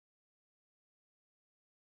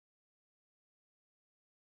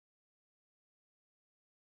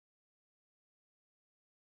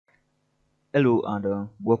Hello and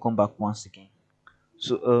welcome back once again.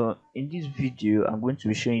 In this video, I'm going to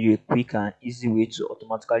be showing you a quick and easy way to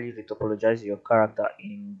automatically retopologize your character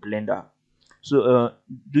in Blender.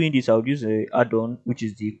 Doing this, I'll use a add-on which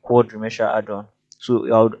is the quad remesher add-on.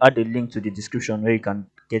 So I'll add a link to the description where you can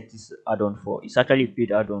get this add-on for. It's actually a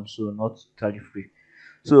paid add-on, so not totally free.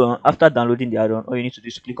 After downloading the add-on, all you need to do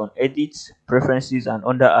is click on Edit, Preferences, and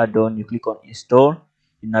under Add-on, you click on Install.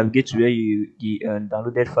 You navigate to where the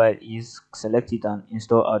downloaded file is, select it and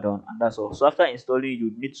install add-on, and that's all. So after installing,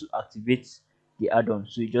 you need to activate the add-on.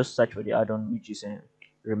 So you just search for the add-on, which is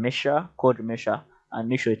remesher, called remesher, and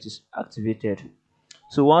make sure it is activated.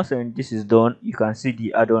 So once this is done, you can see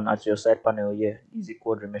the add-on at your side panel here. This is the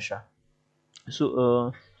code remesher.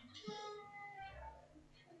 So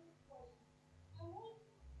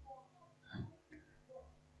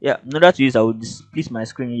Yeah, in order to use, I will split my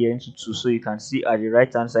screen here into two, so you can see at the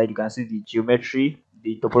right hand side you can see the geometry,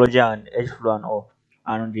 the topology and edge flow and all,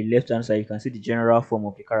 and on the left hand side you can see the general form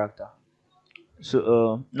of the character.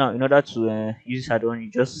 Now in order to use this add-on, you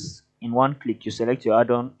just in one click you select your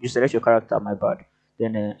add-on, you select your character, my bad.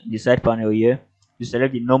 Then in the side panel here, you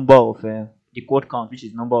select the number of the quad count, which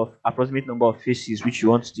is number of approximate number of faces which you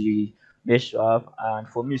want the mesh to have. And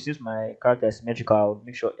for me, since my character is symmetrical, I would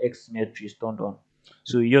make sure X symmetry is turned on.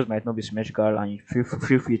 So yours might not be symmetrical, and you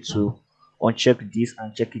feel free to uncheck this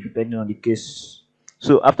and check it depending on the case.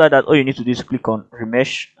 So after that, all you need to do is click on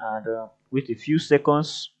remesh and wait a few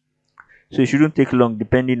seconds. So it shouldn't take long,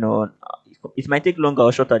 depending on it might take longer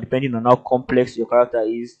or shorter depending on how complex your character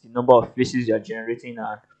is, the number of faces you are generating,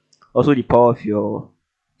 and also the power of your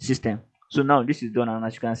system. So now this is done, and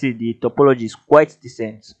as you can see, the topology is quite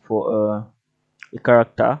decent for a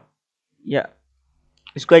character. Yeah,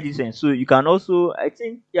 it's quite decent. So you can also, I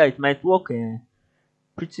think, yeah, it might work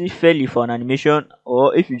pretty fairly for an animation,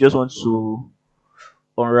 or if you just want to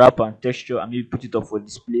unwrap and texture and maybe put it up for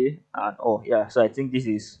display and all. Yeah, so I think this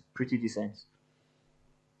is pretty decent.